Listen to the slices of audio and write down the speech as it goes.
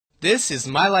This is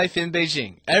My Life in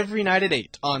Beijing, every night at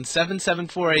 8 on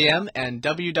 774 AM and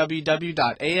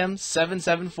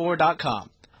www.am774.com.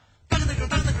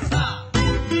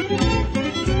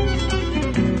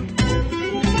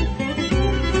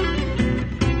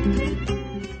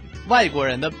 外国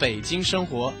人的北京生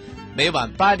活，每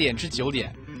晚8点至9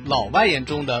点，老外眼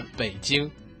中的北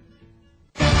京。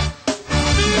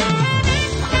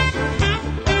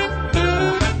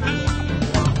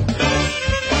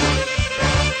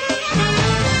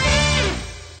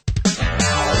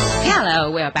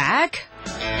Hello, we're back.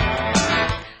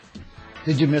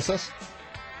 Did you miss us?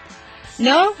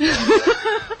 No?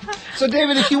 So,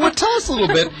 David, if you would tell us a little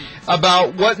bit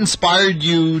about what inspired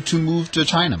you to move to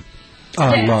China.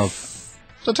 Yes. Love.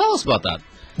 So tell us about that.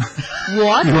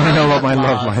 What? You want to know about my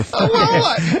love life?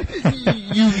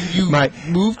 You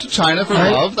moved to China for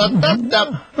love?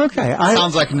 That okay,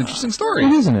 sounds like an interesting story.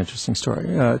 It is an interesting story,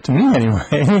 to me anyway.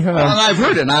 And I've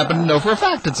heard it, and I happen to know for a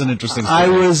fact it's an interesting story. I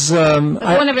was...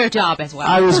 one of your job as well.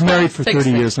 I was married for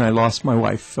 30 years, and I lost my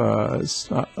wife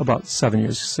about 7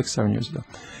 years, 6-7 years ago.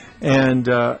 And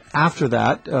after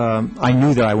that, I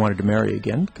knew that I wanted to marry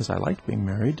again, because I liked being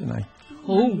married,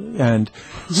 and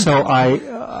so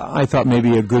I thought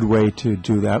maybe a good way to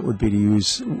do that would be to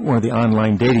use one of the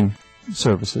online dating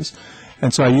services.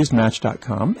 And so I used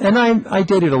Match.com. And I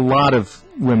dated a lot of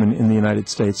women in the United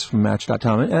States from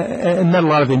Match.com and met a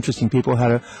lot of interesting people,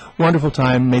 had a wonderful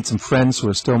time, made some friends who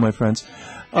are still my friends.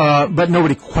 But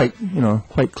nobody quite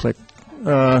clicked.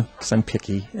 Because I'm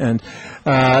picky. But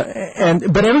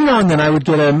every now and then I would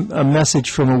get a message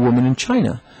from a woman in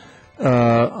China.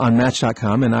 On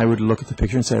Match.com, and I would look at the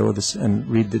picture and say, and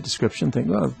read the description and think,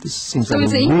 well, this seems like a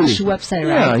it's an English website,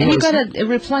 right? Yeah, and you got a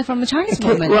reply from a Chinese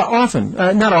woman. Well, often.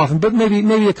 Not often, but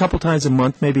maybe a couple times a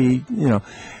month, maybe,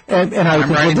 and I would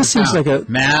think, well, this seems like a...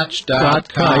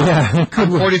 Match.com. Yeah.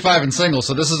 I'm 45 and single,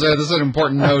 so this is an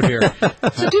important note here.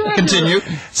 Continue.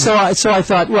 So I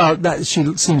thought, well, she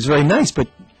seems very nice, but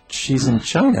she's in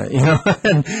China,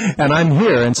 and I'm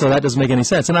here, and so that doesn't make any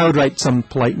sense. And I would write some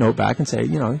polite note back and say,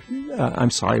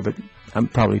 I'm sorry, but I'm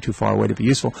probably too far away to be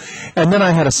useful. And then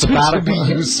I had a sabbatical. To be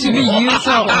useful.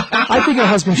 I think a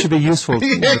husband should be useful.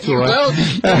 Well,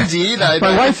 indeed.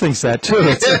 My wife thinks that,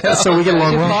 too. So we get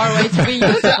along well. Too far away to be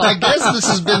useful. I guess this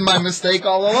has been my mistake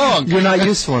all along. You're not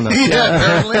useful enough. Yeah,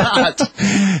 apparently not.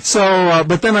 So,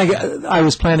 but then I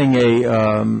was planning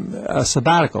a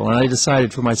sabbatical, and I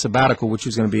decided for my sabbatical, which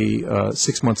was going to be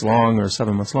 6 months long or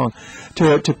 7 months long,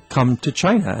 to come to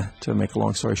China, to make a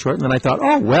long story short. And then I thought,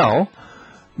 oh, well,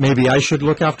 maybe I should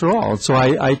look after all. So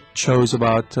I chose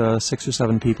about 6 or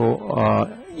 7 people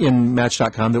in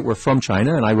Match.com that were from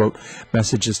China, and I wrote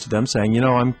messages to them saying,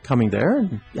 I'm coming there,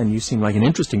 and you seem like an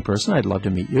interesting person. I'd love to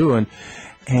meet you,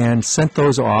 and sent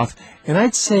those off. And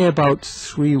I'd say about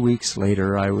 3 weeks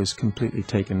later, I was completely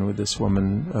taken with this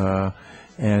woman,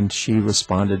 and she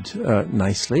responded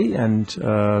nicely. And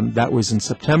that was in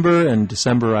September. And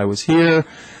December, I was here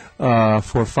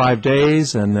for 5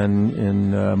 days, and then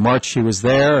in March she was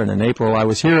there, and in April I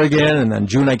was here again, and then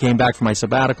June I came back for my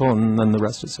sabbatical, and then the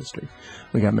rest is history.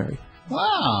 We got married.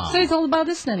 Wow! So it's all about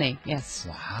listening. Yes.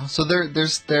 Wow! So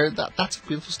that's a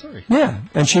beautiful story. Yeah,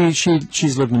 and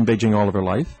she's lived in Beijing all of her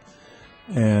life,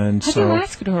 and Have you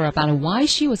asked her about why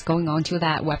she was going onto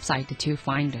that website to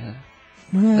find the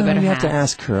better you have half? to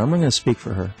ask her. I'm not going to speak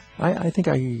for her. I think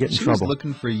I could get in trouble. She was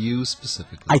looking for you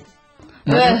specifically.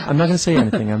 I'm not going to say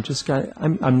anything.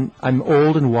 I'm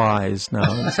old and wise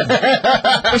now.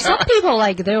 For some people,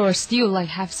 they were still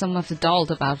have some of the doubt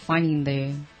about finding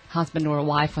the husband or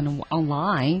wife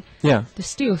online. Yeah. There's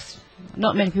still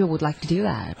not many people would like to do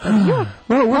that.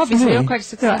 But well, obviously you're quite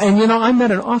successful. Yeah, and I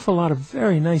met an awful lot of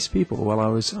very nice people while I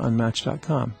was on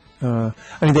Match.com.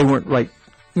 They weren't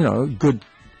good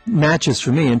matches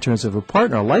for me in terms of a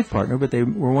life partner, but they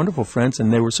were wonderful friends,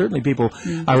 and they were certainly people,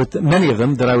 many of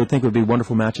them, that I would think would be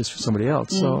wonderful matches for somebody else.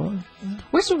 So,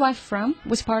 where's your wife from?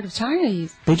 Which part of China?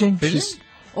 Beijing. She's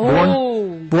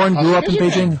born, grew up in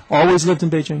Beijing, always lived in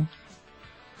Beijing.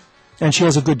 And she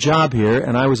has a good job here,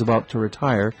 and I was about to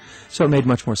retire, so it made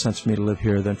much more sense for me to live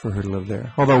here than for her to live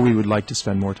there. Although we would like to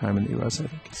spend more time in the U.S., I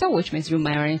think. So which means you're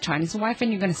marrying a Chinese wife and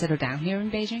you're going to settle down here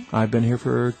in Beijing? I've been here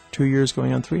for 2 years,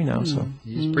 going on 3 now. So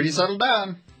he's pretty settled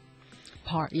down.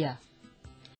 Yeah.